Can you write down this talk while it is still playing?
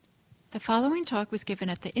The following talk was given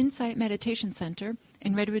at the Insight Meditation Center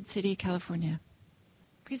in Redwood City, California.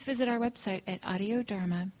 Please visit our website at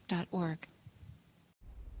audiodharma.org.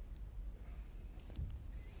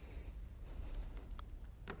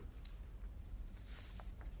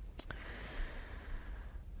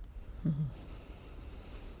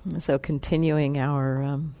 So continuing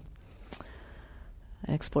our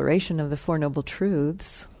exploration of the Four Noble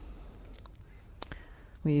Truths,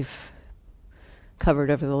 we've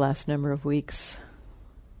covered over the last number of weeks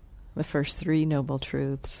the first three Noble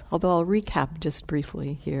Truths, although I'll recap just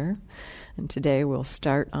briefly here. And today we'll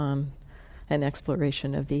start on an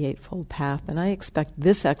exploration of the Eightfold Path, and I expect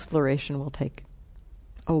this exploration will take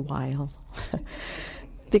a while.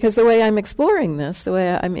 Because the way I'm exploring this, the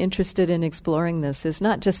way I'm interested in exploring this is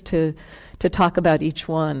not just to talk about each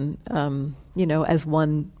one, as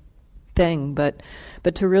one thing, but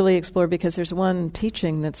to really explore, because there's one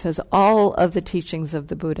teaching that says all of the teachings of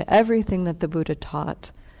the Buddha, everything that the Buddha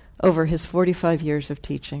taught over his 45 years of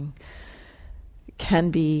teaching,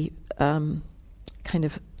 can be kind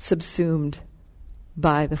of subsumed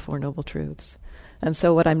by the Four Noble Truths. And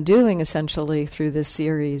so what I'm doing essentially through this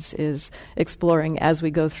series is exploring, as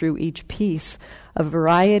we go through each piece, a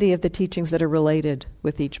variety of the teachings that are related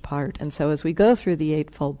with each part. And so as we go through the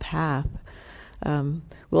Eightfold Path,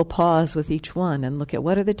 we'll pause with each one and look at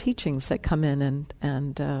what are the teachings that come in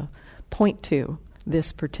and point to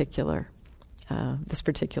this particular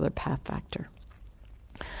path factor.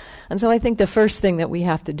 And so I think the first thing that we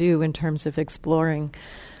have to do in terms of exploring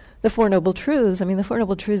the Four Noble Truths, the Four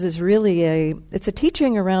Noble Truths is really it's a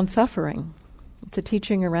teaching around suffering. It's a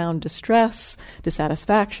teaching around distress,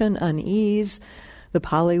 dissatisfaction, unease. The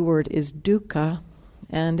Pali word is dukkha,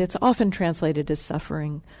 and it's often translated as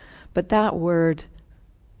suffering. But that word,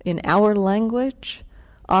 in our language,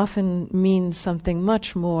 often means something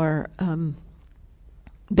much more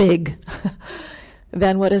big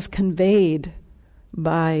than what is conveyed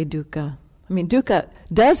by dukkha. Dukkha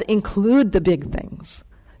does include the big things,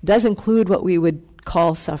 does include what we would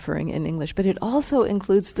call suffering in English, but it also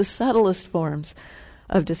includes the subtlest forms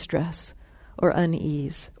of distress or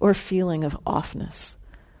unease or feeling of offness.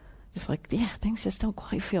 Just like, things just don't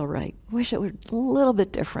quite feel right. Wish it were a little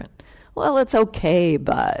bit different. Well, it's okay,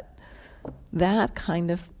 but that kind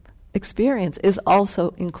of experience is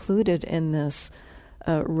also included in this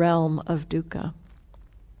realm of dukkha.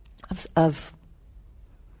 Of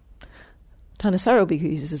Thanissaro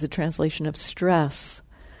Bhikkhu uses a translation of stress,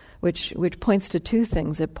 which points to two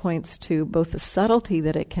things. It points to both the subtlety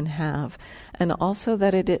that it can have, and also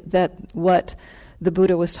that what the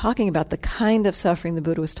Buddha was talking about, the kind of suffering the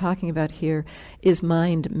Buddha was talking about here, is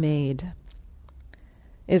mind-made.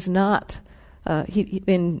 Is not,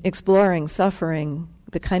 in exploring suffering,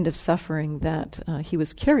 the kind of suffering that he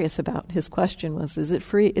was curious about. His question was, is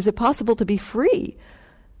it possible to be free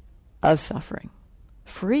of suffering,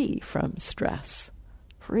 free from stress,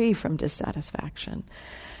 free from dissatisfaction?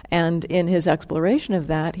 And in his exploration of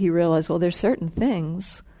that, he realized, well, there's certain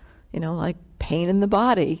things, like pain in the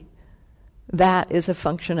body, that is a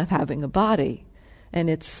function of having a body. And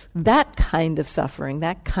it's that kind of suffering,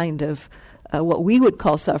 that kind of what we would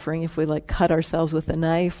call suffering if we cut ourselves with a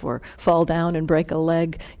knife or fall down and break a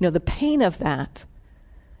leg. The pain of that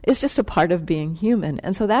is just a part of being human.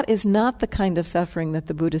 And so that is not the kind of suffering that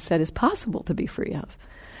the Buddha said is possible to be free of.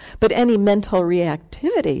 But any mental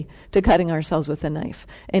reactivity to cutting ourselves with a knife,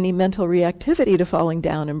 any mental reactivity to falling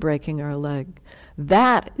down and breaking our leg,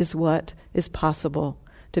 that is what is possible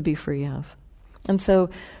to be free of. And so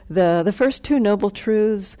the first two Noble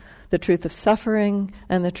Truths, the truth of suffering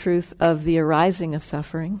and the truth of the arising of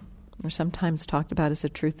suffering, are sometimes talked about as the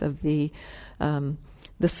truth of the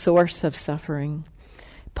source of suffering,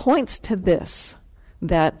 points to this,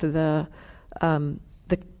 that the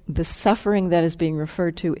suffering that is being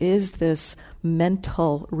referred to is this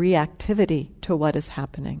mental reactivity to what is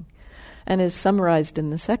happening, and is summarized in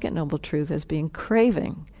the second Noble Truth as being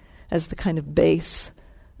craving, as the kind of base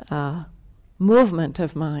movement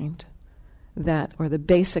of mind, or the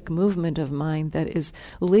basic movement of mind that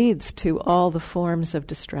leads to all the forms of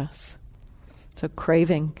distress. So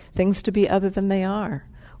craving things to be other than they are,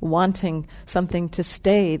 wanting something to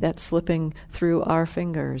stay that's slipping through our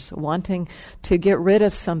fingers, wanting to get rid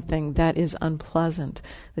of something that is unpleasant,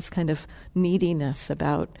 this kind of neediness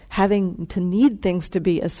about having to need things to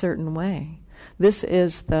be a certain way. This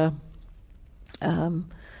is the kind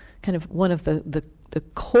of one of the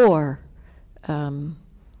core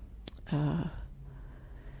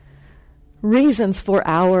reasons for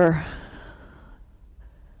our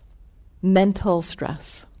mental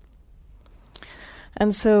stress.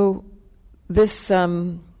 And so this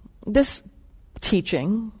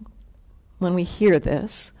teaching when we hear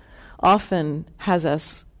this, often has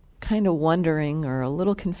us kind of wondering or a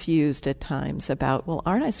little confused at times about, well,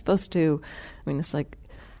 aren't I supposed to, it's like,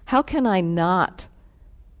 how can I not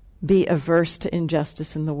be averse to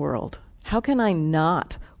injustice in the world? How can I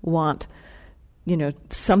not want,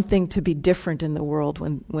 something to be different in the world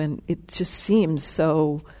when it just seems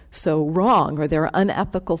so wrong, or there are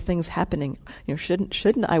unethical things happening?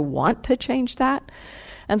 Shouldn't I want to change that?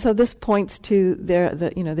 And so this points to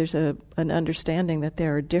there's an understanding that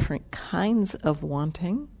there are different kinds of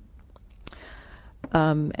wanting,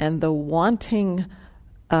 and the wanting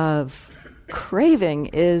of craving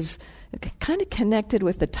is kind of connected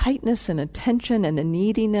with the tightness and a tension and a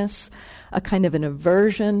neediness, a kind of an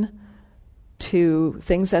aversion to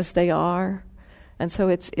things as they are, and so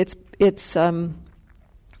it's a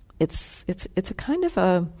kind of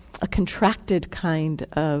a contracted kind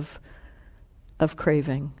of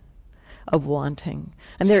craving, of wanting.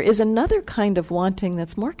 And there is another kind of wanting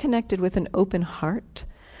that's more connected with an open heart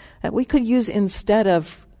that we could use instead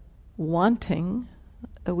of wanting.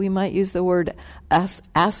 We might use the word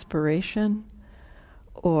aspiration,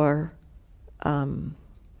 or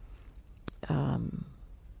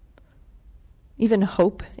even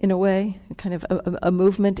hope, in a way, kind of a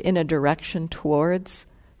movement in a direction towards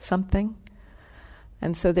something.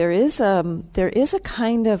 And so there is a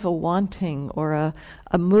kind of a wanting or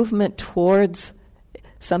a movement towards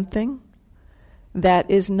something that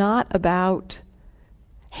is not about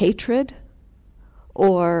hatred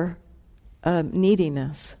or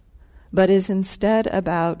neediness, but is instead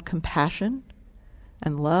about compassion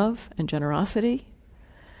and love and generosity.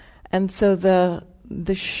 And so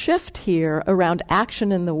the shift here around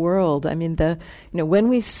action in the world, when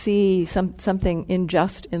we see something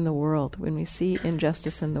unjust in the world, when we see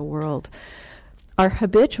injustice in the world, our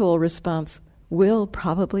habitual response will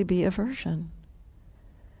probably be aversion.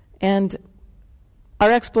 And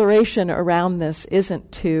our exploration around this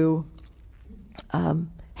isn't to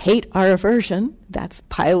hate our aversion, that's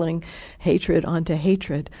piling hatred onto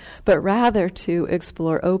hatred, but rather to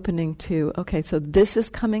explore opening to, okay, so this is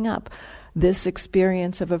coming up. This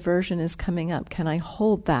experience of aversion is coming up. Can I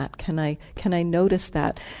hold that? Can I notice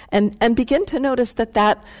that? And begin to notice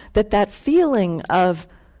that feeling of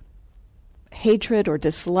hatred or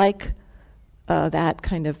dislike, that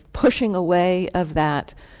kind of pushing away of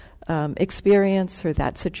that experience or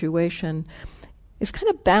that situation, is kind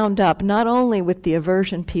of bound up not only with the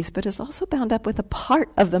aversion piece, but is also bound up with a part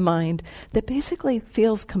of the mind that basically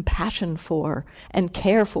feels compassion for and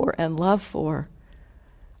care for and love for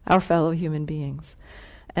our fellow human beings.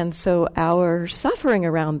 And so our suffering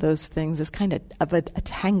around those things is kind of a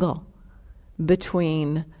tangle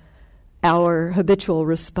between our habitual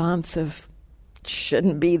response of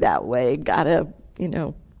shouldn't be that way, gotta,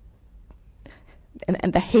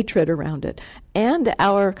 and the hatred around it, and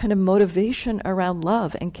our kind of motivation around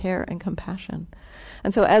love and care and compassion.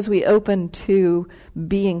 And so as we open to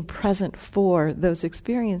being present for those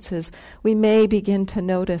experiences, we may begin to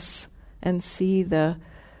notice and see the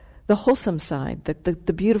wholesome side,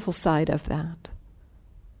 the beautiful side of that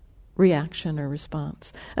reaction or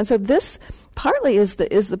response. And so this partly is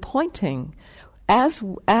the pointing. As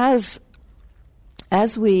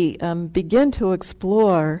we begin to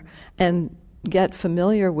explore and get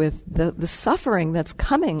familiar with the suffering that's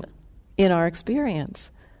coming in our experience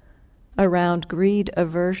around greed,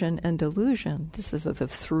 aversion, and delusion. This is the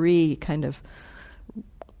three kind of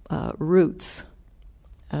roots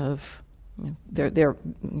of, they're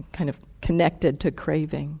kind of connected to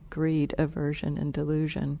craving, greed, aversion, and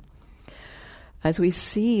delusion. As we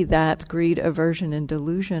see that greed, aversion, and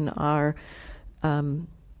delusion are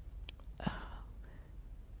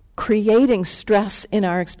creating stress in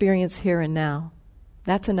our experience here and now.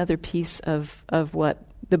 That's another piece of what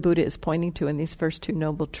the Buddha is pointing to in these first two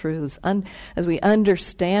noble truths. As we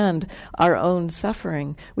understand our own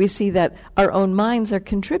suffering, we see that our own minds are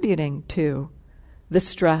contributing to the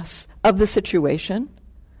stress of the situation.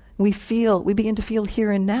 We begin to feel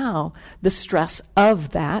here and now the stress of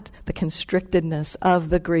that, the constrictedness of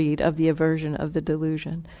the greed, of the aversion, of the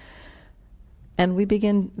delusion. And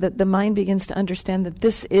the mind begins to understand that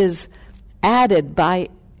this is added by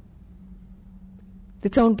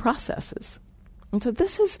its own processes. And so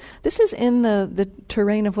this is in the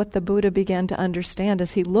terrain of what the Buddha began to understand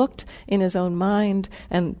as he looked in his own mind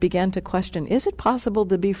and began to question, is it possible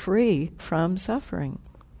to be free from suffering?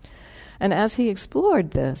 And as he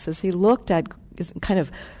explored this, as he looked at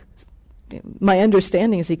my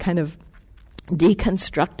understanding is he kind of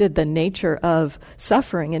deconstructed the nature of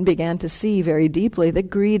suffering and began to see very deeply that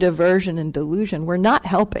greed, aversion, and delusion were not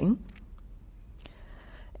helping.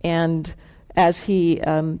 And as he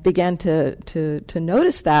began to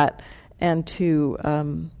notice that and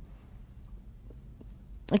to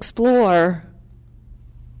explore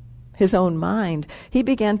his own mind, he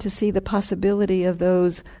began to see the possibility of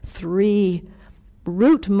those three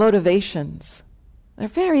root motivations. They're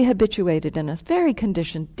very habituated in us, very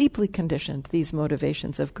conditioned, deeply conditioned, these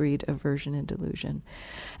motivations of greed, aversion, and delusion.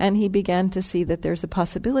 And he began to see that there's a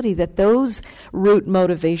possibility that those root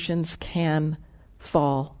motivations can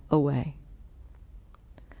fall away.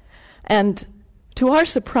 And to our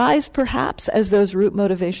surprise, perhaps, as those root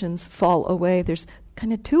motivations fall away, there's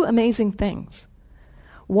kind of two amazing things.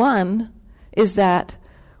 One is that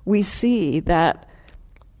we see that,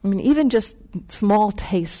 even just small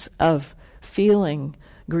tastes of feeling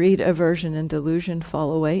greed, aversion, and delusion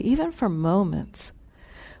fall away, even for moments,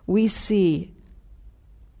 we see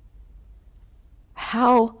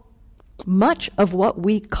how much of what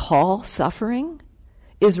we call suffering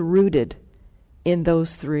is rooted in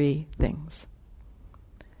those three things.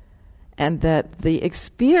 And that the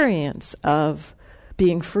experience of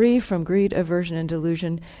being free from greed, aversion, and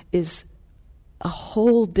delusion is a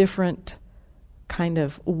whole different kind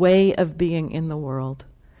of way of being in the world.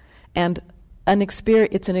 And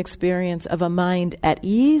it's an experience of a mind at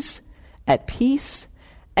ease, at peace,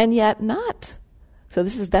 and yet not. So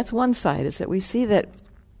that's one side, is that we see that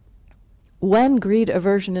when greed,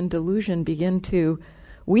 aversion, and delusion begin to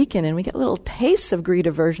weaken, and we get little tastes of greed,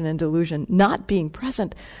 aversion, and delusion not being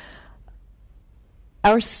present,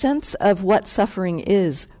 our sense of what suffering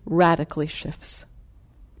is radically shifts.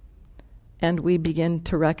 And we begin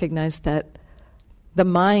to recognize that the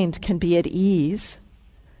mind can be at ease,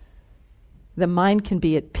 the mind can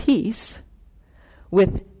be at peace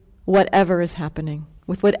with whatever is happening,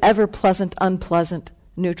 with whatever pleasant, unpleasant,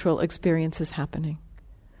 neutral experience is happening.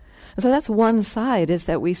 And so that's one side, is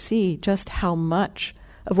that we see just how much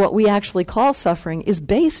of what we actually call suffering is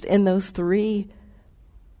based in those three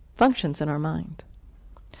functions in our mind.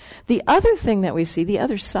 The other thing that we see, the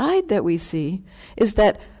other side that we see, is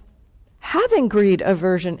that having greed,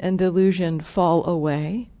 aversion, and delusion fall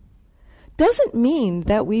away doesn't mean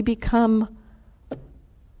that we become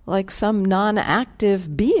like some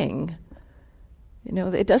non-active being.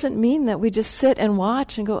 It doesn't mean that we just sit and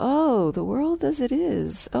watch and go, oh, the world as it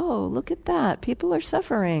is. Oh, look at that. People are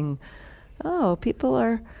suffering. Oh, people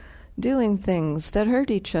are doing things that hurt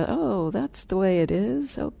each other. Oh, that's the way it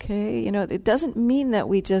is. Okay. It doesn't mean that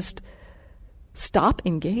we just stop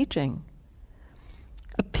engaging.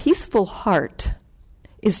 A peaceful heart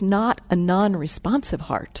is not a non-responsive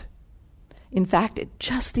heart. In fact, it's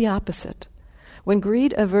just the opposite. When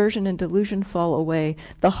greed, aversion, and delusion fall away,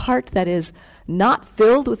 the heart that is not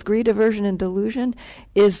filled with greed, aversion, and delusion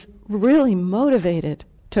is really motivated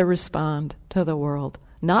to respond to the world.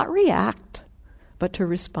 Not react, but to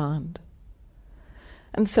respond.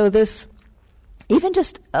 And so this, even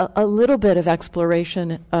just a little bit of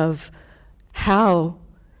exploration of how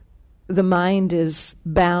the mind is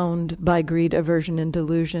bound by greed, aversion, and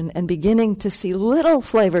delusion, and beginning to see little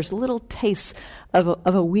flavors, little tastes of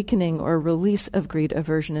a weakening or release of greed,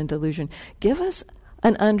 aversion, and delusion, give us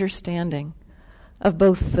an understanding of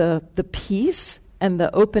both the peace and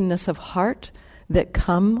the openness of heart that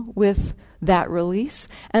come with that release,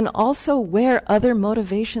 and also where other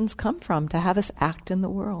motivations come from to have us act in the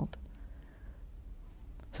world.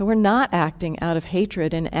 So we're not acting out of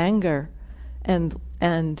hatred and anger and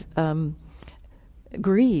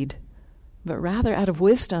greed, but rather out of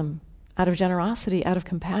wisdom, out of generosity, out of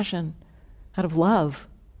compassion, out of love.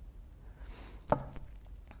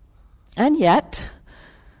 And yet,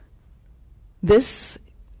 this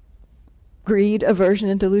greed, aversion,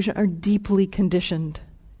 and delusion are deeply conditioned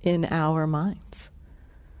in our minds.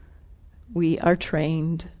 We are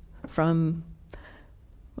trained from...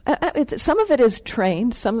 some of it is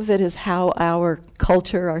trained, some of it is how our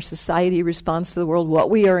culture, our society responds to the world, what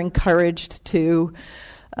we are encouraged to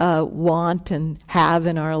want and have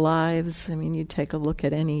in our lives. You take a look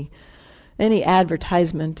at any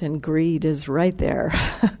advertisement and greed is right there.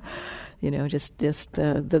 Just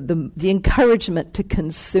the encouragement to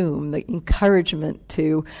consume, the encouragement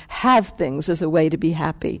to have things as a way to be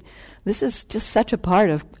happy. This is just such a part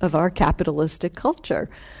of our capitalistic culture,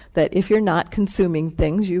 that if you're not consuming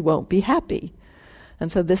things, you won't be happy.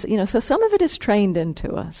 And so so some of it is trained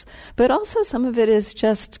into us, but also some of it is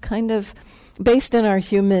just kind of based in our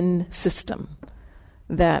human system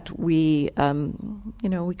that we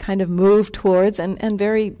kind of move towards, and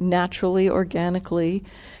very naturally, organically,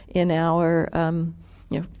 in our,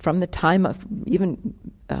 from the time of even,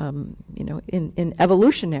 in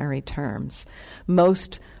evolutionary terms,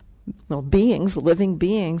 most living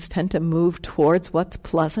beings tend to move towards what's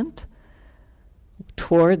pleasant,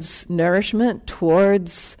 towards nourishment,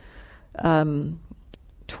 towards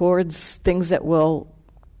things that will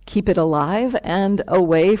keep it alive, and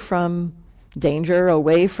away from danger,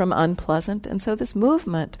 away from unpleasant. And so this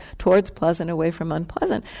movement towards pleasant, away from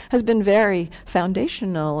unpleasant, has been very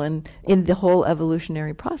foundational in the whole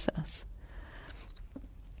evolutionary process.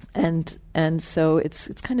 And so it's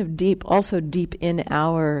kind of deep, also deep in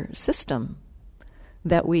our system,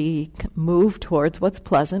 that we move towards what's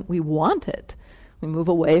pleasant. We want it. We move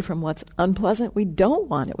away from what's unpleasant. We don't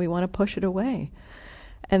want it. We want to push it away.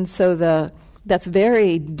 And so that's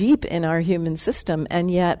very deep in our human system,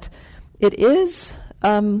 and yet it is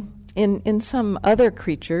in some other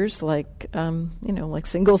creatures, like like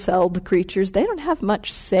single-celled creatures. They don't have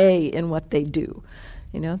much say in what they do.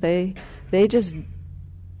 They just,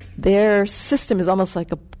 their system is almost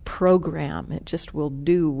like a program. It just will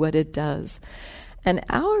do what it does. And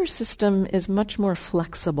our system is much more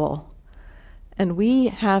flexible, and we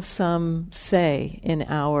have some say in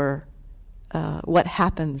our what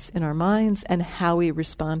happens in our minds and how we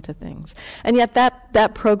respond to things. And yet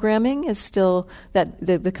that programming is still, that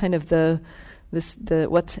the kind of the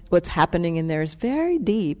what's happening in there is very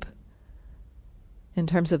deep in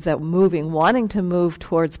terms of that moving, wanting to move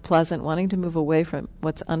towards pleasant, wanting to move away from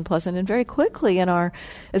what's unpleasant. And very quickly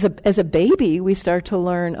as a baby, we start to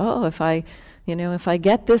learn, if I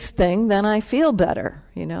get this thing, then I feel better.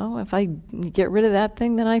 If I get rid of that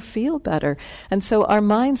thing, then I feel better. And so our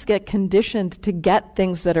minds get conditioned to get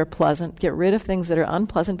things that are pleasant, get rid of things that are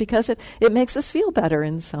unpleasant, because it makes us feel better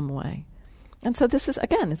in some way. And so this is,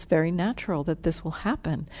 again, it's very natural that this will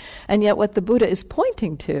happen. And yet what the Buddha is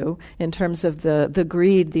pointing to in terms of the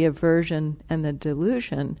greed, the aversion, and the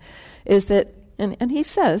delusion is that, and he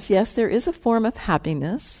says, yes, there is a form of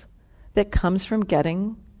happiness that comes from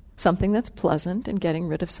getting something that's pleasant and getting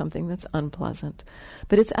rid of something that's unpleasant.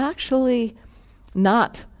 But it's actually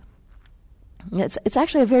not, it's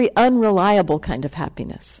actually a very unreliable kind of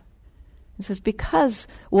happiness. It says because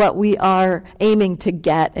what we are aiming to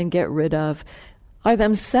get and get rid of are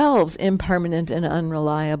themselves impermanent and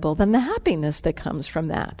unreliable, then the happiness that comes from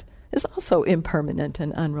that is also impermanent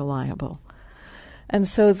and unreliable. And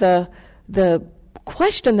so the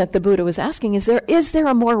question that the Buddha was asking is there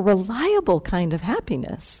a more reliable kind of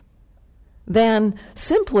happiness than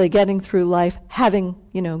simply getting through life having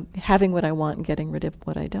what I want and getting rid of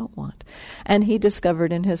what I don't want? And he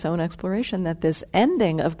discovered in his own exploration that this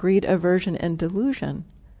ending of greed, aversion, and delusion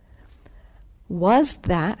was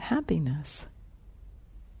that happiness.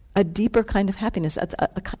 A deeper kind of happiness,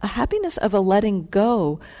 a happiness of a letting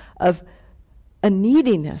go of a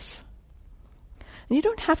neediness. And you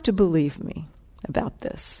don't have to believe me about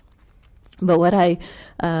this, but what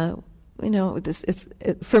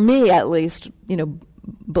for me at least,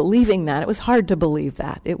 believing that, it was hard to believe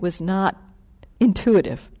that. It was not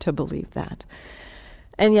intuitive to believe that.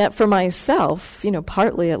 And yet for myself,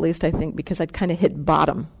 partly at least I think because I'd kind of hit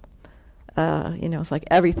bottom. It's like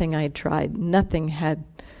everything I had tried, nothing had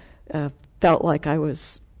felt like I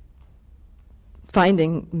was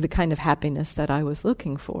finding the kind of happiness that I was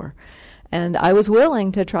looking for. And I was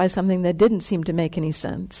willing to try something that didn't seem to make any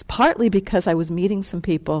sense, partly because I was meeting some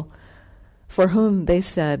people for whom they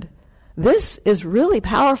said, this is really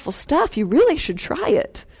powerful stuff, you really should try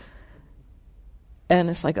it. And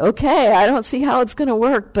it's like, okay, I don't see how it's going to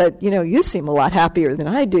work, but you seem a lot happier than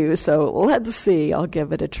I do, so let's see, I'll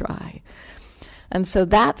give it a try. And so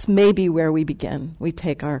that's maybe where we begin. We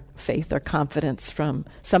take our faith or confidence from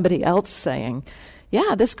somebody else saying,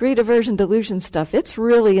 yeah, this greed, aversion, delusion stuff, it's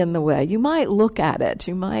really in the way. You might look at it.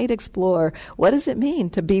 You might explore, what does it mean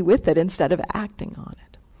to be with it instead of acting on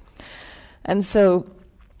it? And so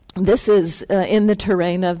this is in the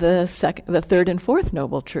terrain of the third and fourth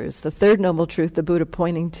noble truths. The third noble truth, the Buddha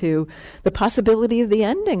pointing to the possibility of the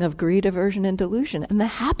ending of greed, aversion, and delusion, and the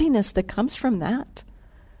happiness that comes from that.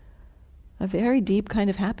 A very deep kind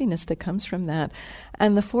of happiness that comes from that.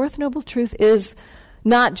 And the fourth noble truth is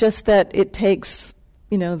not just that it takes,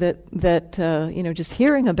 just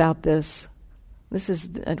hearing about this. This is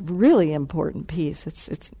a really important piece.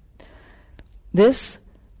 It's this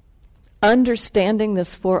understanding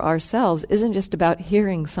this for ourselves isn't just about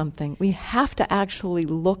hearing something. We have to actually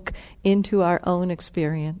look into our own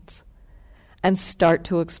experience and start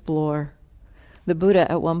to explore. The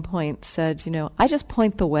Buddha at one point said, I just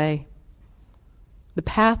point the way. The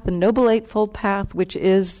path, the Noble Eightfold Path, which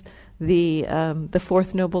is the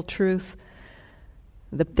fourth noble truth.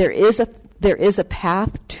 There is a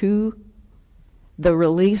path to the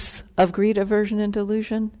release of greed, aversion, and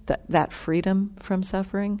delusion, that freedom from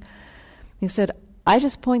suffering. He said, I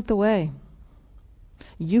just point the way.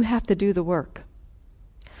 You have to do the work.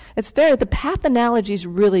 The path analogy is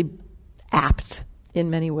really apt in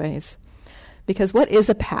many ways. Because what is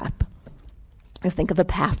a path? I think of a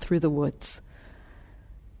path through the woods.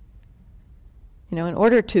 In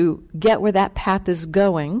order to get where that path is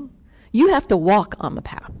going, you have to walk on the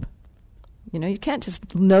path. You can't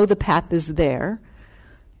just know the path is there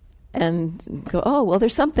and go, oh, well,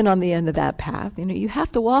 there's something on the end of that path. You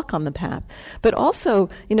have to walk on the path. But also,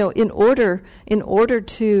 in order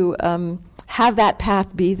to have that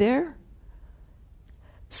path be there,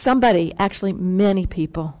 actually many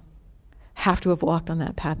people, have to have walked on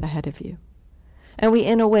that path ahead of you. And we,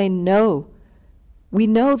 in a way, know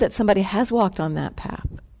that somebody has walked on that path.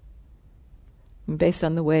 And based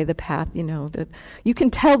on the way the path, that you can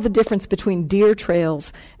tell the difference between deer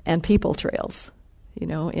trails and people trails,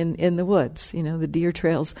 in the woods. The deer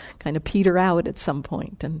trails kind of peter out at some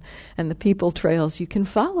point, and the people trails, you can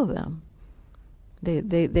follow them.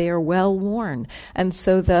 They are well worn. And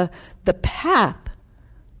so the path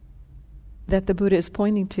that the Buddha is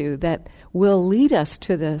pointing to that will lead us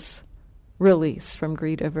to this release from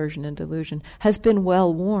greed, aversion, and delusion has been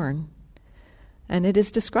well worn. And it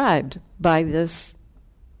is described by this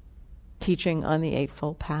teaching on the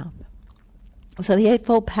Eightfold Path. So the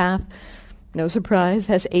Eightfold Path, no surprise,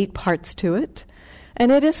 has 8 parts to it.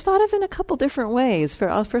 And it is thought of in a couple different ways.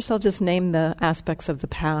 First, I'll just name the aspects of the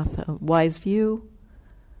path. Wise view,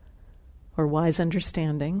 or wise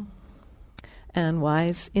understanding. And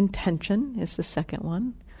wise intention is the second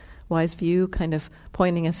one. Wise view kind of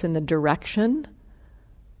pointing us in the direction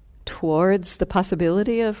towards the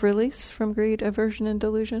possibility of release from greed, aversion, and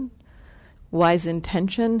delusion. Wise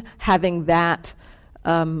intention, having that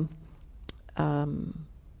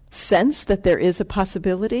sense that there is a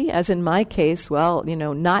possibility, as in my case,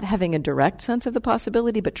 not having a direct sense of the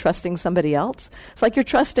possibility, but trusting somebody else. It's like you're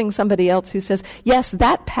trusting somebody else who says, yes,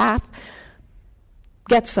 that path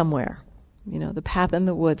gets somewhere. The path in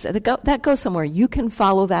the woods, that goes somewhere. You can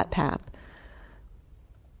follow that path.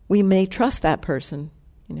 We may trust that person.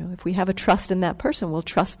 If we have a trust in that person, we'll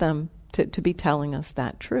trust them to be telling us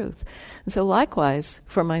that truth. And so likewise,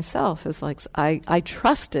 for myself, it's like I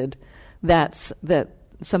trusted that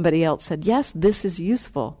somebody else said, yes, this is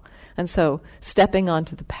useful. And so stepping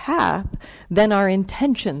onto the path, then our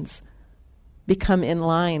intentions become in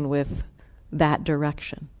line with that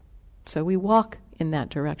direction. So we walk in that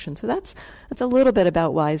direction. So that's a little bit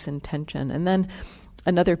about wise intention. And then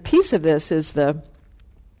another piece of this is the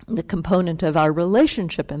component of our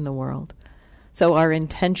relationship in the world. So our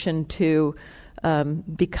intention to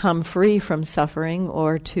become free from suffering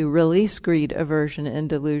or to release greed, aversion, and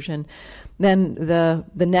delusion. Then the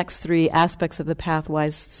next 3 aspects of the path,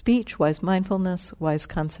 wise speech, wise mindfulness, wise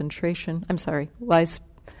concentration, wise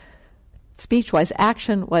speech, wise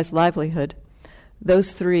action, wise livelihood.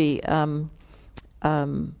 Those 3 are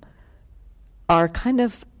kind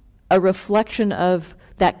of a reflection of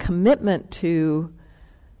that commitment to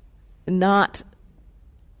not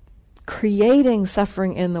creating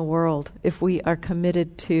suffering in the world if we are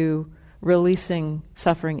committed to releasing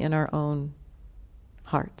suffering in our own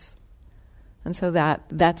hearts. And so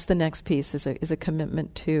that's the next piece, is a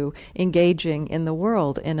commitment to engaging in the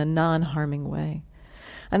world in a non-harming way.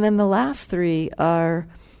 And then the last 3 are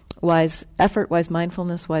wise effort, wise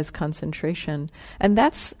mindfulness, wise concentration. And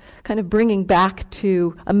that's kind of bringing back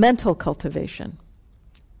to a mental cultivation,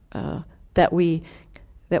 that we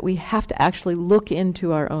have to actually look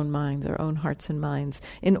into our own minds, our own hearts and minds,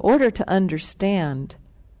 in order to understand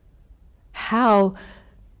how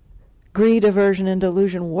greed, aversion, and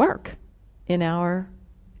delusion work in our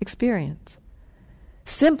experience.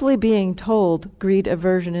 Simply being told greed,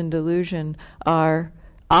 aversion, and delusion are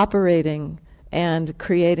operating and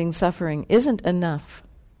creating suffering isn't enough.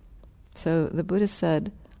 So the Buddha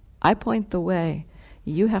said, I point the way.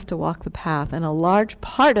 You have to walk the path. And a large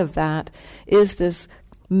part of that is this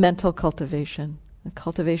mental cultivation, the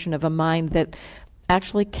cultivation of a mind that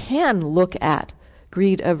actually can look at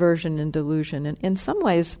greed, aversion, and delusion. And in some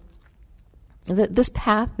ways, this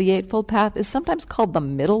path, the Eightfold Path, is sometimes called the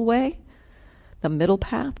middle way, the middle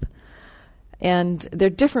path. And there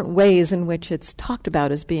are different ways in which it's talked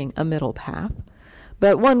about as being a middle path.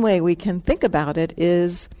 But one way we can think about it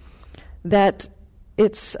is that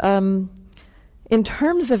it's, in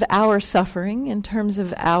terms of our suffering, in terms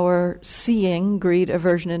of our seeing greed,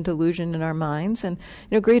 aversion, and delusion in our minds, and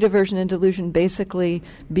greed, aversion, and delusion basically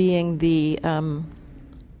being the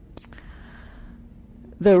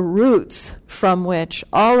roots from which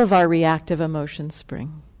all of our reactive emotions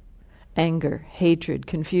spring. Anger, hatred,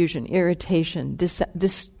 confusion, irritation,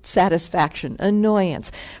 dissatisfaction,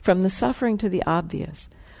 annoyance, from the suffering to the obvious.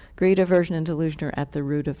 Greed, aversion, and delusion are at the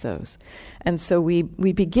root of those. And so we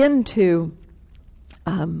begin to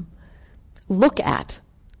look at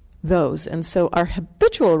those. And so our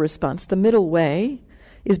habitual response, the middle way,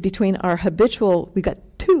 is between our habitual, we've got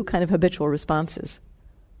two kind of habitual responses,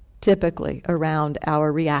 typically, around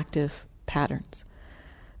our reactive patterns.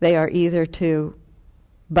 They are either to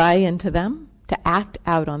buy into them, to act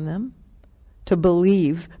out on them, to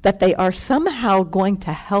believe that they are somehow going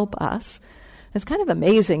to help us. It's kind of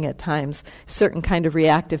amazing at times, certain kind of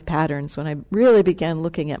reactive patterns. When I really began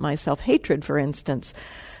looking at my self-hatred, for instance,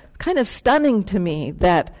 kind of stunning to me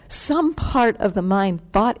that some part of the mind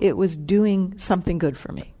thought it was doing something good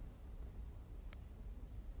for me.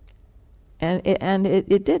 And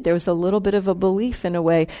it did. There was a little bit of a belief in a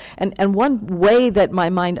way. And one way that my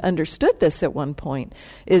mind understood this at one point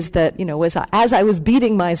is that, was as I was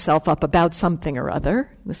beating myself up about something or other,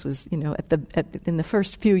 this was, in the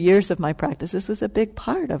first few years of my practice, this was a big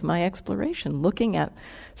part of my exploration, looking at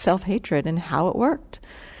self-hatred and how it worked.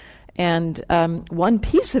 And one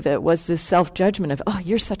piece of it was this self-judgment of, oh,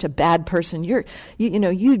 you're such a bad person. You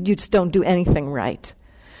just don't do anything right.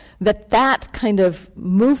 That kind of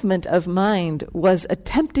movement of mind was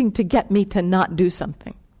attempting to get me to not do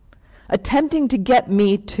something, attempting to get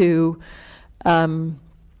me to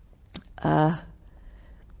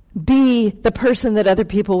be the person that other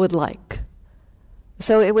people would like.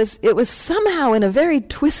 So it was somehow in a very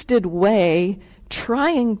twisted way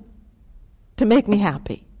trying to make me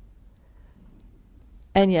happy.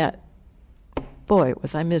 And yet, boy,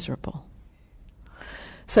 was I miserable.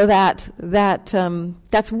 So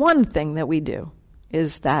that's one thing that we do,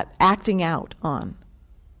 is that acting out on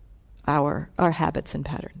our habits and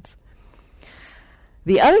patterns.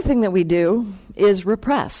 The other thing that we do is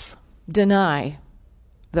repress, deny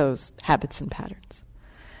those habits and patterns.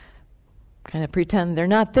 Kind of pretend they're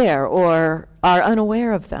not there or are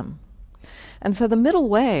unaware of them. And so the middle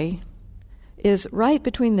way is right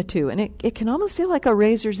between the two, and it can almost feel like a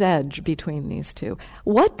razor's edge between these two.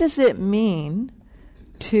 What does it mean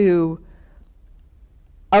to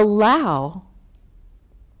allow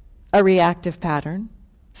a reactive pattern,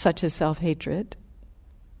 such as self-hatred,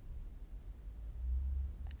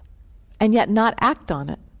 and yet not act on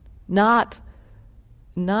it, not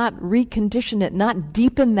recondition it, not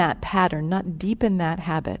deepen that pattern, not deepen that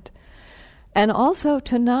habit, and also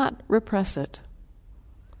to not repress it?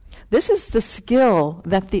 This is the skill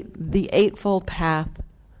that the Eightfold Path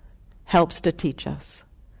helps to teach us.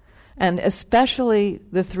 And especially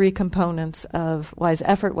the three components of wise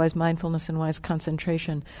effort, wise mindfulness, and wise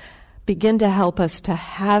concentration begin to help us to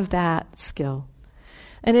have that skill.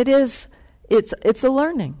 And it's a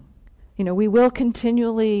learning. We will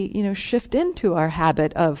continually, shift into our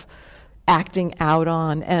habit of acting out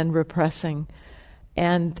on and repressing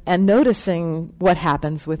and noticing what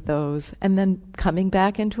happens with those, and then coming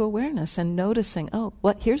back into awareness and noticing,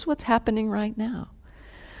 here's what's happening right now.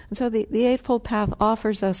 And so the Eightfold Path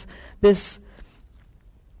offers us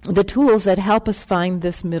the tools that help us find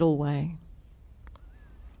this middle way.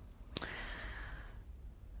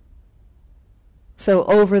 So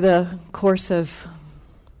over the course of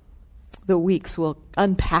the weeks, we'll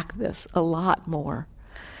unpack this a lot more.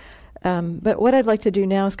 But what I'd like to do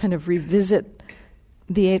now is kind of revisit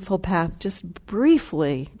the Eightfold Path just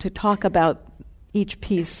briefly to talk about each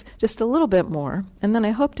piece just a little bit more, and then I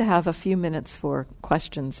hope to have a few minutes for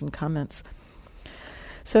questions and comments.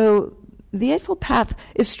 So the Eightfold Path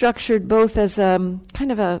is structured both as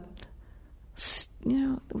kind of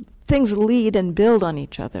things lead and build on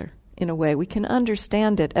each other in a way. We can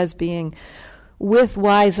understand it as being, with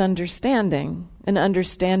wise understanding, an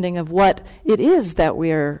understanding of what it is that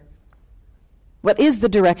what is the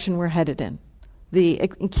direction we're headed in. The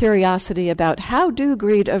curiosity about how do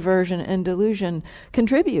greed, aversion, and delusion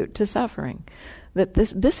contribute to suffering. That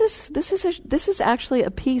this is actually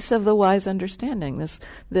a piece of the wise understanding.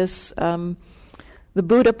 The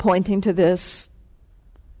Buddha pointing to this.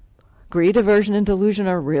 Greed, aversion, and delusion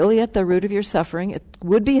are really at the root of your suffering. It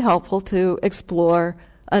would be helpful to explore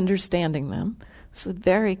understanding them. It's a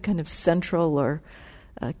very kind of central or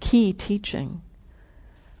key teaching.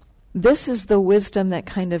 This is the wisdom that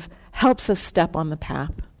kind of helps us step on the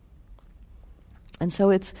path. And so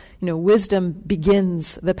it's, wisdom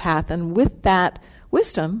begins the path. And with that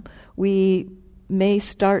wisdom, we may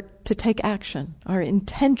start to take action. Our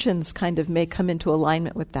intentions kind of may come into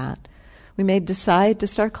alignment with that. We may decide to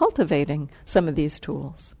start cultivating some of these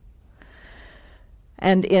tools.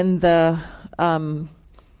 And in the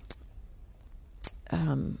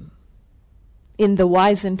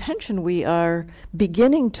wise intention, we are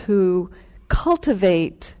beginning to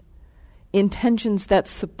cultivate intentions that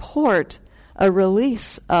support a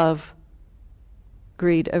release of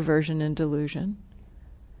greed, aversion, and delusion,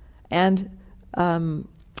 and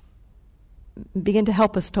begin to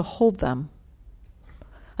help us to hold them.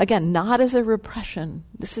 Again, not as a repression.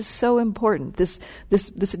 This is so important. This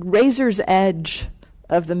razor's edge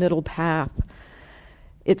of the middle path.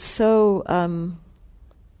 It's so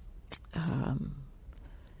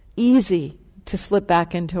easy to slip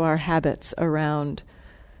back into our habits around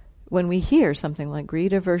when we hear something like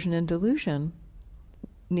greed, aversion, and delusion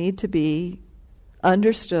need to be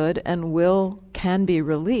understood and can be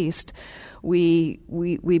released. We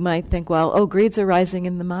might think, well, greed's arising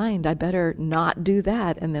in the mind, I better not do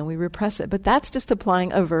that, and then we repress it. But that's just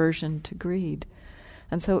applying aversion to greed.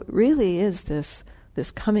 And so it really is this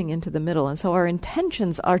coming into the middle. And so our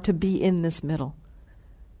intentions are to be in this middle,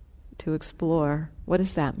 to explore what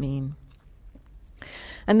does that mean.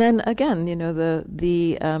 And then again, the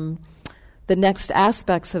next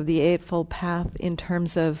aspects of the Eightfold Path in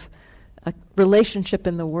terms of a relationship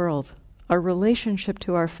in the world, our relationship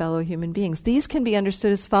to our fellow human beings. These can be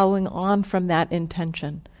understood as following on from that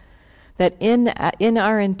intention. That in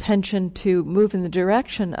our intention to move in the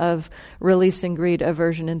direction of releasing greed,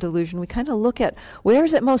 aversion, and delusion, we kind of look at where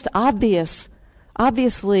is it most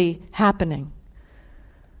obviously happening.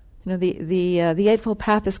 The Eightfold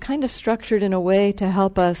Path is kind of structured in a way to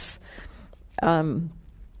help us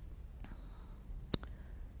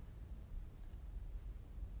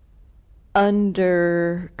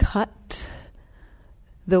undercut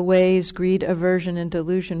the ways greed, aversion, and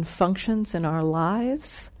delusion functions in our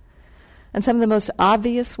lives. And some of the most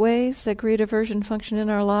obvious ways that greed, aversion function in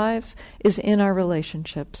our lives is in our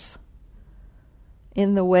relationships,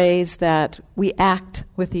 in the ways that we act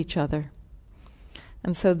with each other.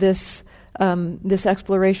 And so this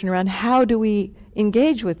exploration around how do we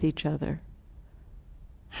engage with each other?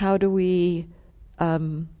 How do we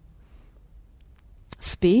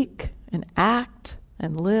speak and act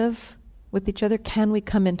and live with each other? Can we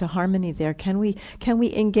come into harmony there? Can we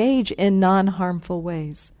engage in non-harmful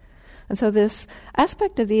ways? And so this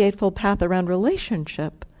aspect of the Eightfold Path around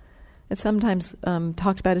relationship, it's sometimes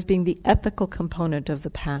talked about as being the ethical component of the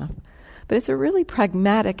path. But it's a really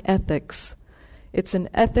pragmatic ethics. It's an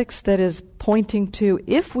ethics that is pointing to,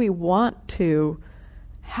 if we want to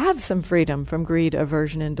have some freedom from greed,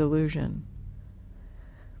 aversion, and delusion,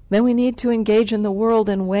 then we need to engage in the world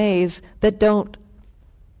in ways that don't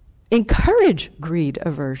encourage greed,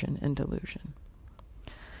 aversion, and delusion.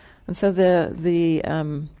 And so the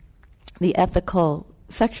ethical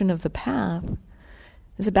section of the path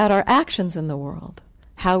is about our actions in the world,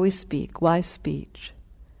 how we speak, wise speech,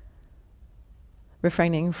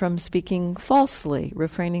 refraining from speaking falsely,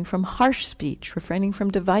 refraining from harsh speech, refraining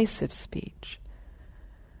from divisive speech.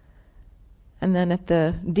 And then at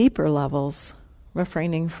the deeper levels,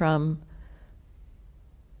 refraining from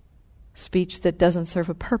speech that doesn't serve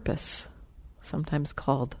a purpose, sometimes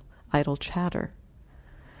called idle chatter.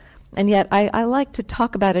 And yet I like to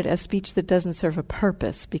talk about it as speech that doesn't serve a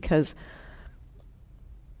purpose, because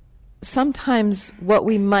sometimes what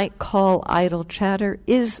we might call idle chatter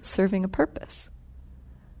is serving a purpose.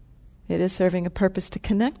 It is serving a purpose to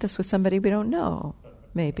connect us with somebody we don't know,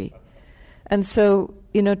 maybe. And so,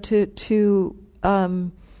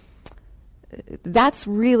 that's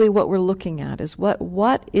really what we're looking at, is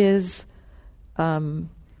what is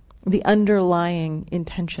the underlying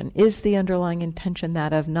intention. Is the underlying intention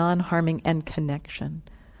that of non-harming and connection?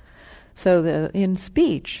 So in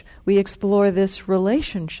speech, we explore this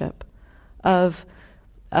relationship of,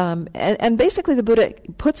 and basically the Buddha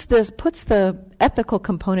puts the ethical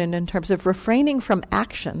component in terms of refraining from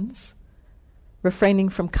actions, refraining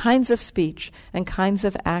from kinds of speech and kinds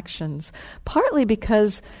of actions, partly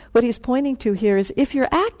because what he's pointing to here is if you're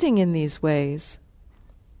acting in these ways,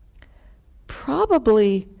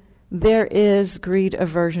 probably there is greed,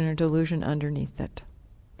 aversion, or delusion underneath it.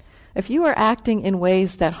 If you are acting in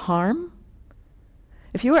ways that harm,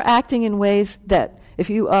 if you are acting in ways that, if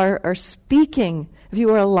you are speaking, if you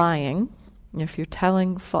are lying, if you're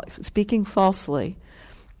speaking falsely,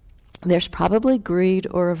 there's probably greed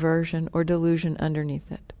or aversion or delusion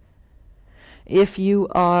underneath it. If you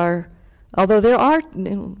are, although there are,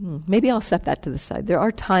 maybe I'll set that to the side. There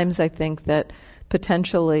are times I think that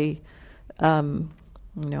potentially, I'm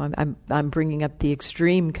bringing up the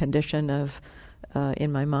extreme condition of,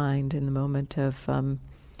 in my mind, in the moment of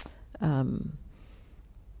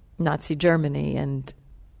Nazi Germany and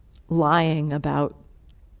lying about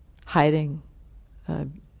hiding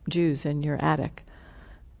Jews in your attic.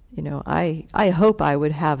 I hope I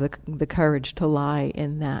would have the courage to lie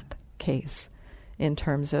in that case, in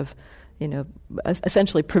terms of,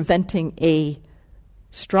 essentially preventing a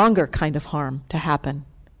stronger kind of harm to happen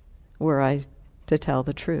were I to tell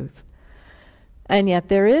the truth. And yet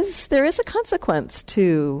there is a consequence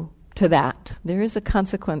to that. There is a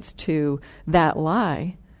consequence to that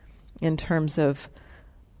lie in terms of,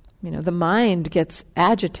 the mind gets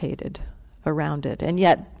agitated around it. And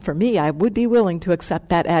yet, for me, I would be willing to accept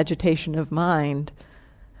that agitation of mind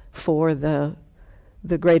for the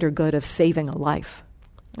greater good of saving a life.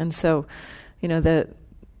 And so, these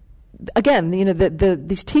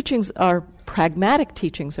teachings are pragmatic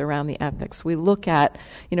teachings around the ethics. We look at,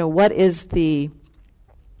 what is the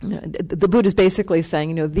Buddha is basically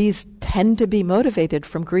saying, these tend to be motivated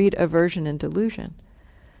from greed, aversion, and delusion.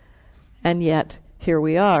 And yet, here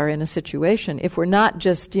we are in a situation, if we're not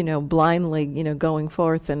just, blindly, going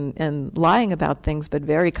forth and lying about things, but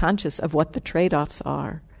very conscious of what the trade-offs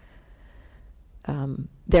are,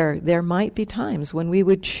 there might be times when we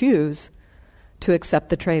would choose to accept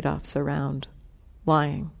the trade-offs around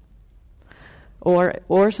lying.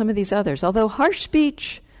 Or some of these others. Although harsh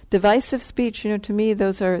speech, divisive speech, to me,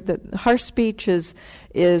 those are the harsh speech is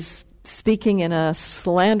speaking in a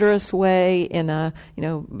slanderous way, in a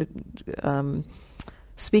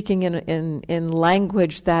speaking in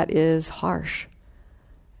language that is harsh.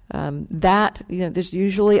 There's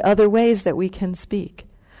usually other ways that we can speak.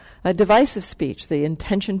 Divisive speech, the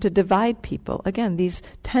intention to divide people. Again, these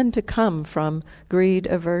tend to come from greed,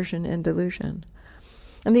 aversion, and delusion.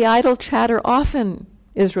 And the idle chatter often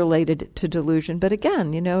is related to delusion. But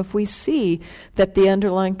again, if we see that the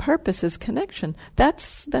underlying purpose is connection,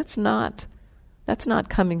 that's not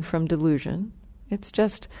coming from delusion. It's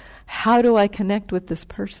just, how do I connect with this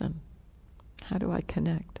person? How do I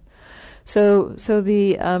connect? So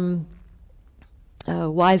the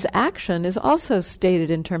wise action is also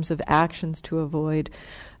stated in terms of actions to avoid,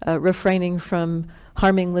 refraining from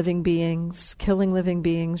harming living beings, killing living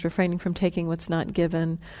beings, refraining from taking what's not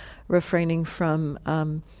given, refraining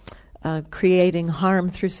from creating harm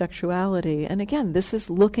through sexuality. And again, this is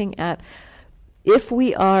looking at, if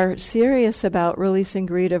we are serious about releasing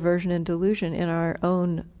greed, aversion, and delusion in our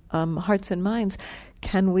own hearts and minds,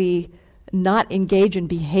 can we not engage in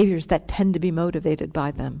behaviors that tend to be motivated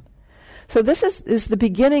by them? So this is the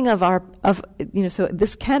beginning so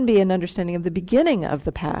this can be an understanding of the beginning of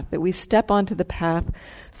the path, that we step onto the path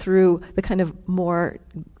through the kind of more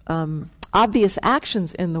obvious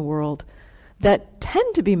actions in the world that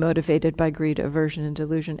tend to be motivated by greed, aversion, and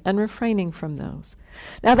delusion, and refraining from those.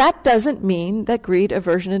 Now that doesn't mean that greed,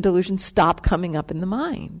 aversion, and delusion stop coming up in the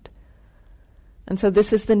mind. And so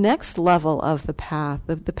this is the next level of the path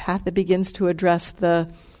that begins to address the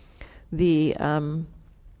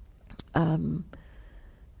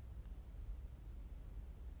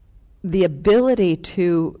ability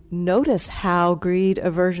to notice how greed,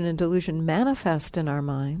 aversion, and delusion manifest in our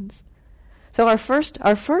minds. So our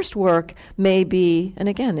first work may be, and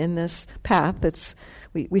again, in this path,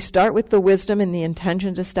 we start with the wisdom and the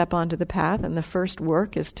intention to step onto the path, and the first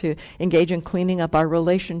work is to engage in cleaning up our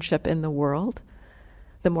relationship in the world,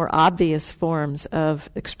 the more obvious forms of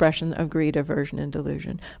expression of greed, aversion, and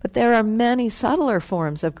delusion. But there are many subtler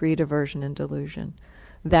forms of greed, aversion, and delusion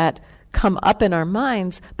that come up in our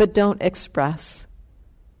minds but don't express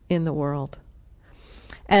in the world.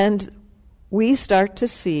 And we start to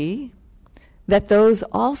see that those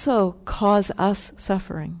also cause us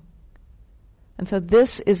suffering. And so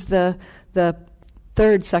this is the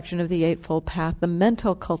third section of the Eightfold Path, the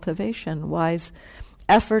mental cultivation, wise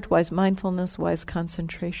effort, wise mindfulness, wise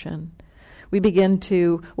concentration.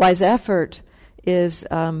 Wise effort is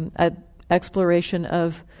an exploration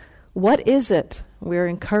of what is it. We're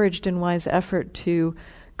encouraged in wise effort to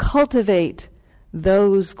cultivate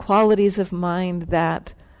those qualities of mind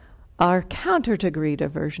that are counter to greed,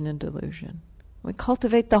 aversion, and delusion. We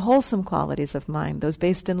cultivate the wholesome qualities of mind, those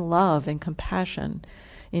based in love, in compassion,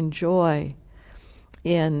 in joy,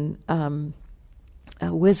 in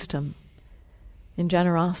wisdom, in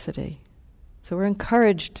generosity. So we're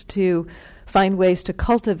encouraged to find ways to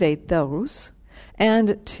cultivate those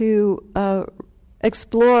and to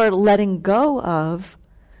explore letting go of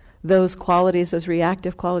those qualities, those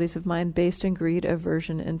reactive qualities of mind based in greed,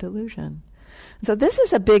 aversion, and delusion. So this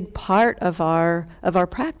is a big part of our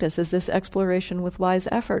practice, is this exploration with wise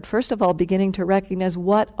effort. First of all, beginning to recognize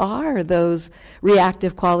what are those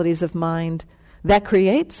reactive qualities of mind that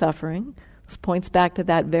create suffering. This points back to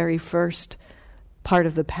that very first part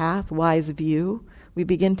of the path, wise view. We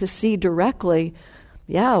begin to see directly,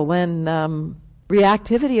 when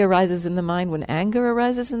reactivity arises in the mind, when anger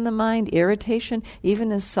arises in the mind, irritation,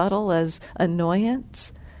 even as subtle as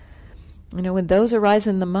annoyance. When those arise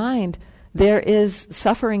in the mind, there is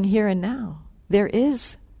suffering here and now. There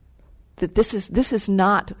is that this is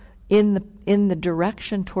not in the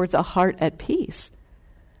direction towards a heart at peace.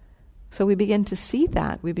 So we begin to see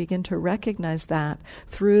that. We begin to recognize that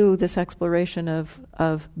through this exploration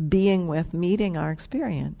of being with, meeting our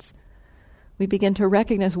experience. We begin to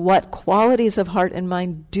recognize what qualities of heart and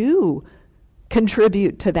mind do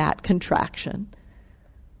contribute to that contraction.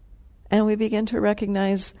 And we begin to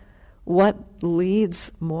recognize what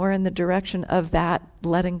leads more in the direction of that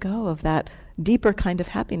letting go, of that deeper kind of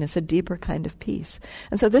happiness, a deeper kind of peace.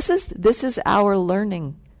 And so this is our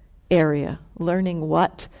learning area, learning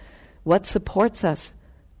what supports us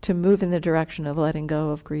to move in the direction of letting go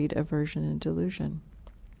of greed, aversion, and delusion.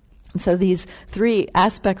 And so these three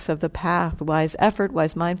aspects of the path, wise effort,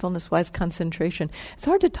 wise mindfulness, wise concentration, it's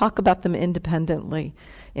hard to talk about them independently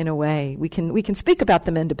in a way. We can speak about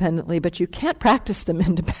them independently, but you can't practice them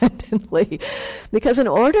independently. Because in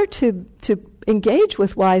order to engage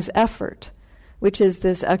with wise effort, which is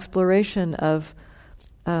this exploration of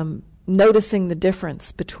noticing the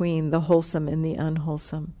difference between the wholesome and the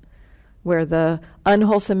unwholesome, where the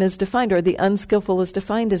unwholesome is defined, or the unskillful is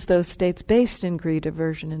defined as those states based in greed,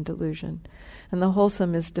 aversion, and delusion. And the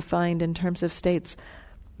wholesome is defined in terms of states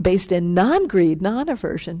based in non-greed,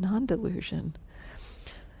 non-aversion, non-delusion.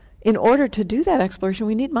 In order to do that exploration,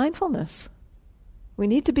 we need mindfulness. We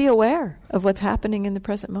need to be aware of what's happening in the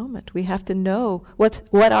present moment. We have to know what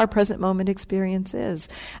our present moment experience is.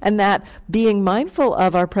 And that being mindful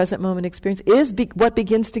of our present moment experience is what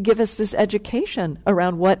begins to give us this education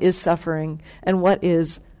around what is suffering and what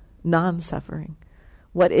is non-suffering.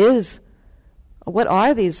 What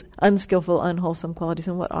are these unskillful, unwholesome qualities,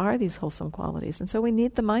 and what are these wholesome qualities? And so we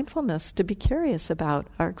need the mindfulness to be curious about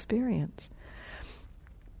our experience.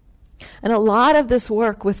 And a lot of this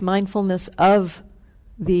work with mindfulness of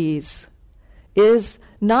these is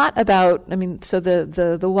not about, so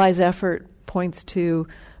the wise effort points to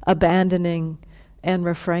abandoning and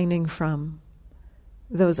refraining from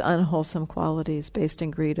those unwholesome qualities based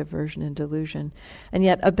in greed, aversion, and delusion. And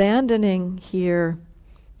yet abandoning here,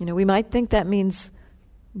 we might think that means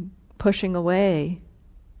pushing away,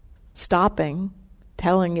 stopping,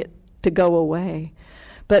 telling it to go away.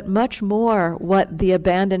 But much more what the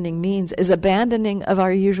abandoning means is abandoning of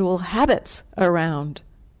our usual habits around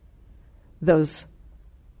those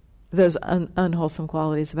unwholesome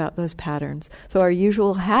qualities, about those patterns. So our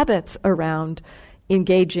usual habits around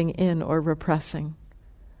engaging in or repressing.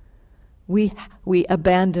 We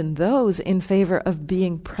abandon those in favor of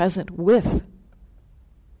being present with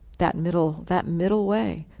that middle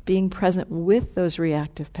way, being present with those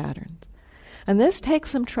reactive patterns. And this takes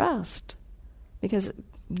some trust, because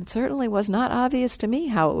it certainly was not obvious to me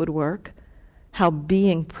how it would work, how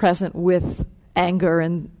being present with anger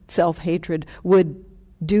and self-hatred would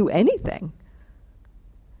do anything.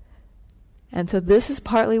 And so this is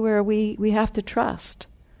partly where we have to trust.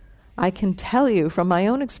 I can tell you from my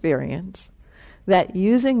own experience that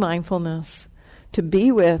using mindfulness to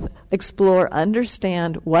be with, explore,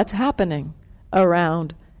 understand what's happening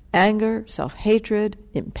around anger, self-hatred,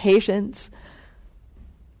 impatience,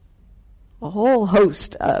 a whole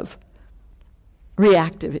host of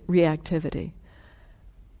reactivity,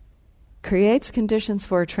 creates conditions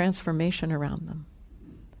for a transformation around them.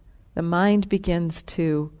 The mind begins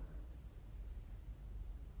to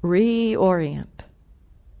reorient.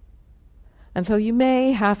 And so you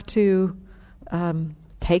may have to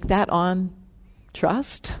take that on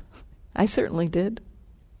trust. I certainly did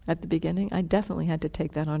at the beginning. I definitely had to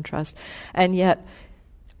take that on trust. And yet,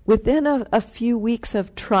 within a few weeks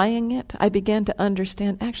of trying it, I began to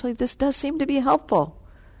understand, actually, this does seem to be helpful.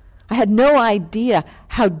 I had no idea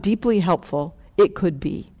how deeply helpful it could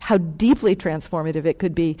be, how deeply transformative it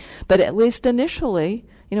could be. But at least initially,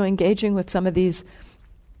 engaging with some of these,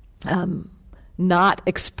 not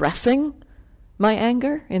expressing my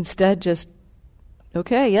anger, instead just,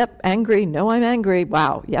 okay, yep, angry, no, I'm angry,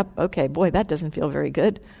 wow, yep, okay, boy, that doesn't feel very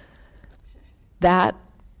good. That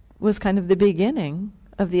was kind of the beginning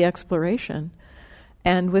of the exploration.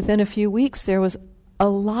 And within a few weeks, there was a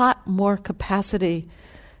lot more capacity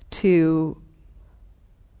to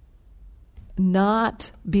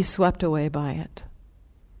not be swept away by it.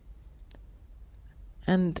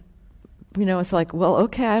 And, it's like, well,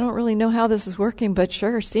 okay, I don't really know how this is working, but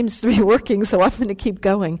sure, seems to be working, so I'm going to keep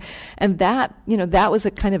going. And that, that was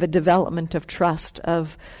a kind of a development of trust,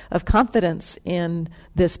 of confidence in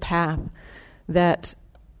this path, that,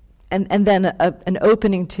 and then an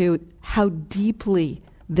opening to how deeply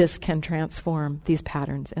this can transform these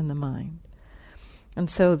patterns in the mind. And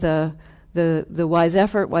so the wise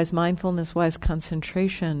effort, wise mindfulness, wise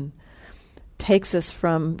concentration takes us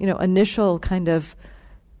from, initial kind of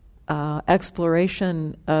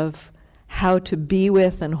exploration of how to be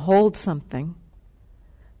with and hold something,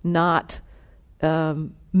 not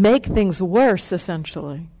make things worse,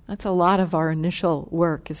 essentially. That's a lot of our initial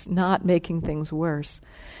work, is not making things worse.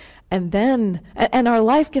 And then, and our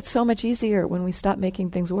life gets so much easier when we stop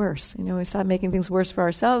making things worse. We stop making things worse for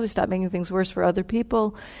ourselves, we stop making things worse for other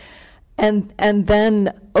people. And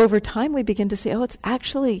then over time we begin to see, it's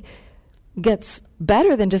actually gets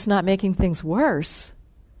better than just not making things worse.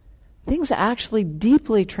 Things actually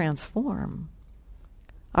deeply transform.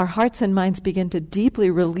 Our hearts and minds begin to deeply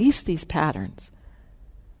release these patterns.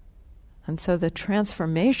 And so the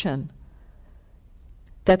transformation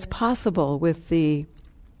that's possible with the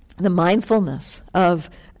mindfulness of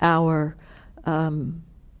our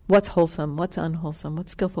what's wholesome, what's unwholesome,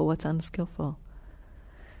 what's skillful, what's unskillful.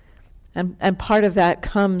 And part of that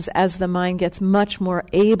comes as the mind gets much more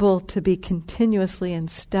able to be continuously and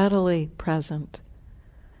steadily present.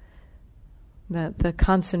 The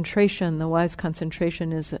concentration, the wise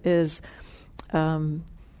concentration is when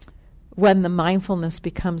the mindfulness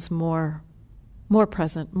becomes more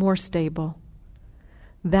present, more stable.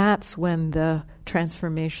 That's when the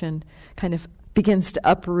transformation kind of begins to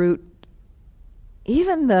uproot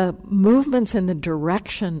even the movements in the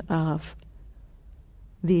direction of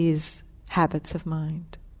these habits of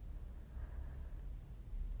mind.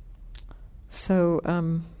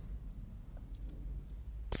 So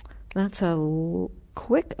that's a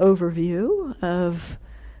quick overview of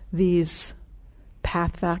these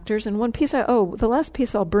path factors. And one piece the last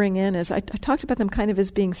piece I'll bring in is I talked about them kind of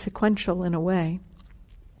as being sequential in a way.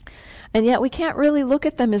 And yet we can't really look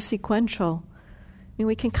at them as sequential.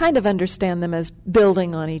 We can kind of understand them as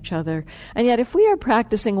building on each other. And yet if we are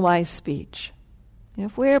practicing wise speech,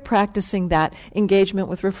 if we are practicing that engagement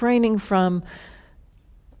with refraining from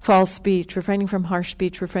false speech, refraining from harsh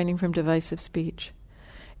speech, refraining from divisive speech,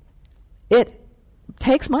 it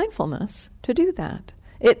takes mindfulness to do that.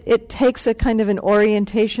 It takes a kind of an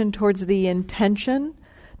orientation towards the intention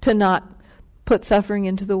to not put suffering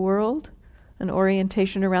into the world, an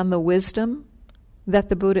orientation around the wisdom that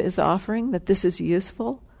the Buddha is offering, that this is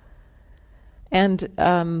useful. And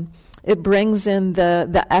it brings in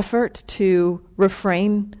the effort to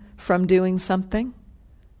refrain from doing something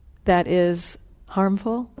that is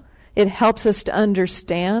harmful. It helps us to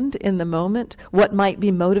understand in the moment what might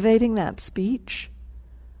be motivating that speech.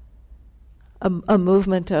 A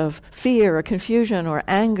movement of fear or confusion or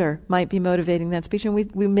anger might be motivating that speech, and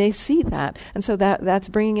we may see that. And so that's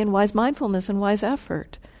bringing in wise mindfulness and wise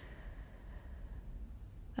effort.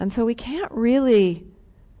 And so we can't really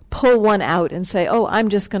pull one out and say, I'm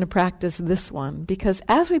just going to practice this one. Because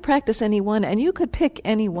as we practice any one, and you could pick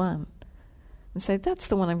any one, and say, that's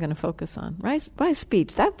the one I'm going to focus on. Wise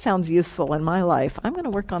speech, that sounds useful in my life. I'm going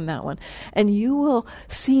to work on that one. And you will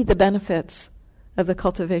see the benefits of the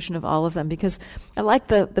cultivation of all of them. Because I like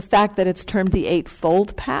the fact that it's termed the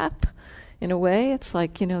Eightfold Path. In a way, it's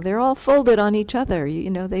like, they're all folded on each other.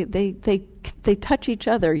 They touch each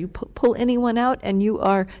other. You pull anyone out and you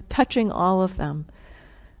are touching all of them.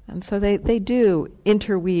 And so they do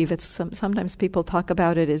interweave. Sometimes people talk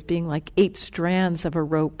about it as being like 8 strands of a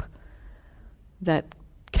rope that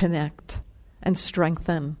connect and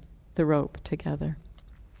strengthen the rope together.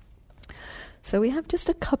 So we have just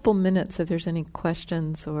a couple minutes if there's any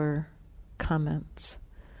questions or comments.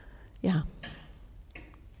 Yeah.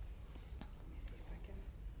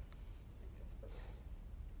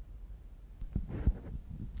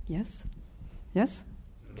 Yes?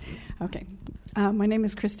 Okay. My name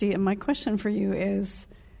is Christy, and my question for you is,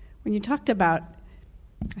 when you talked about,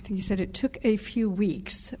 I think you said it took a few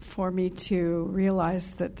weeks for me to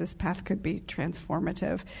realize that this path could be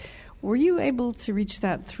transformative. Were you able to reach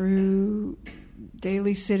that through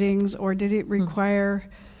daily sittings, or did it require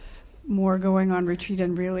more going on retreat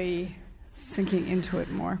and really sinking into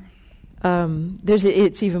it more?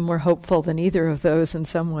 It's even more hopeful than either of those in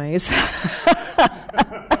some ways.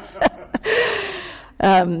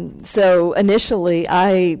 So initially,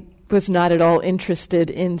 I was not at all interested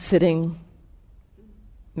in sitting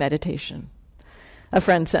meditation. A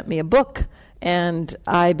friend sent me a book, and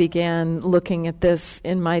I began looking at this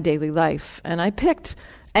in my daily life. And I picked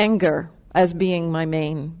anger as being my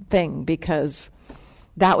main thing because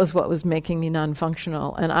that was what was making me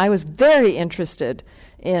non-functional. And I was very interested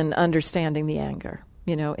in understanding the anger.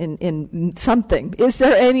 In something. Is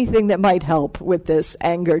there anything that might help with this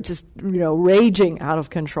anger just, raging out of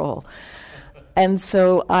control? And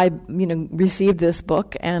so I, received this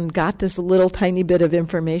book and got this little tiny bit of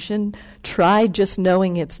information, tried just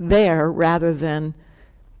knowing it's there rather than,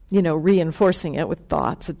 reinforcing it with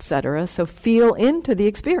thoughts, etc. So feel into the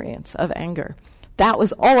experience of anger. that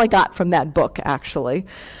was all I got from that book, actually.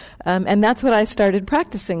 And that's what I started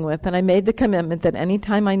practicing with. And I made the commitment that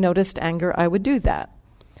anytime I noticed anger, I would do that.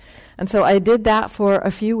 And so I did that for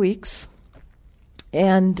a few weeks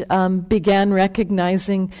and began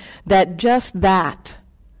recognizing that just that.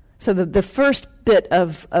 So the first bit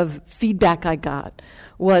of feedback I got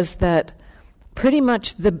was that pretty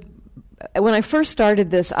much when I first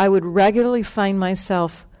started this, I would regularly find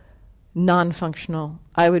myself non-functional.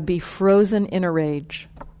 I would be frozen in a rage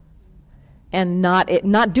and not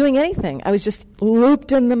doing anything. I was just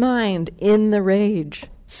looped in the mind, in the rage,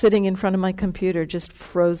 sitting in front of my computer, just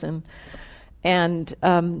frozen. And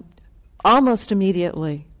almost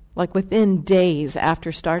immediately, like within days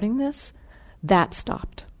after starting this, that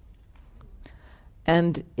stopped.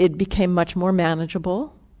 And it became much more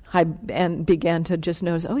manageable. And began to just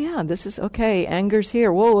notice, oh yeah, this is okay, anger's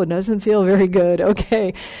here, whoa, it doesn't feel very good,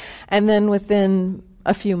 okay. And then within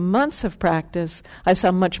a few months of practice, I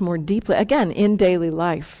saw much more deeply, again, in daily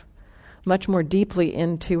life, much more deeply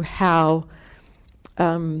into how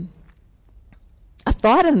a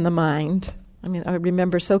thought in the mind, I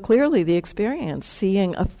remember so clearly the experience,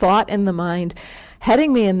 seeing a thought in the mind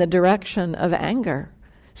heading me in the direction of anger,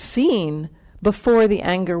 seen before the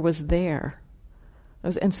anger was there.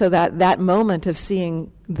 And so that moment of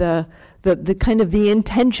seeing the kind of the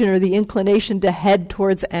intention or the inclination to head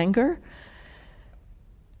towards anger,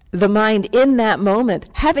 the mind in that moment,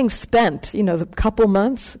 having spent, the couple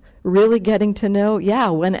months really getting to know,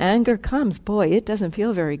 when anger comes, boy, it doesn't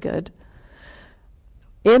feel very good.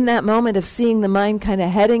 In that moment of seeing the mind kind of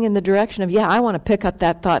heading in the direction of, I want to pick up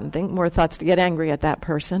that thought and think more thoughts to get angry at that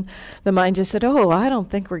person, the mind just said, I don't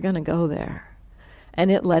think we're going to go there. And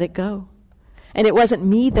it let it go. And it wasn't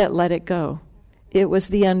me that let it go. It was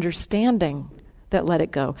the understanding that let it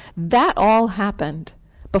go. That all happened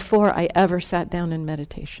before I ever sat down in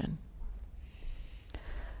meditation.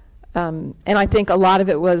 And I think a lot of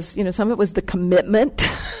it was, some of it was the commitment.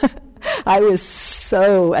 I was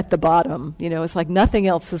so at the bottom. It's like nothing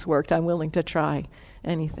else has worked. I'm willing to try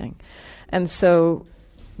anything. And so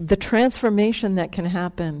the transformation that can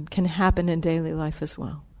happen in daily life as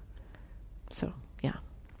well. So,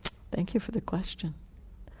 thank you for the question.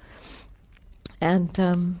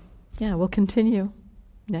 And, we'll continue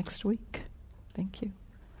next week. Thank you.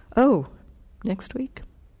 Oh, next week?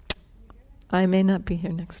 I may not be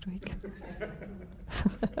here next week.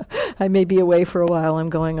 I may be away for a while. I'm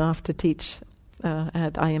going off to teach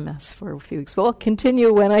at IMS for a few weeks. But we'll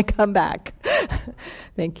continue when I come back.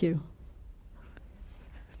 Thank you.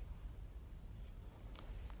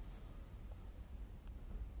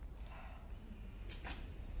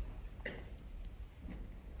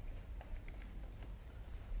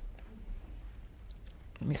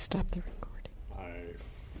 Let me stop the recording.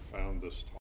 I found this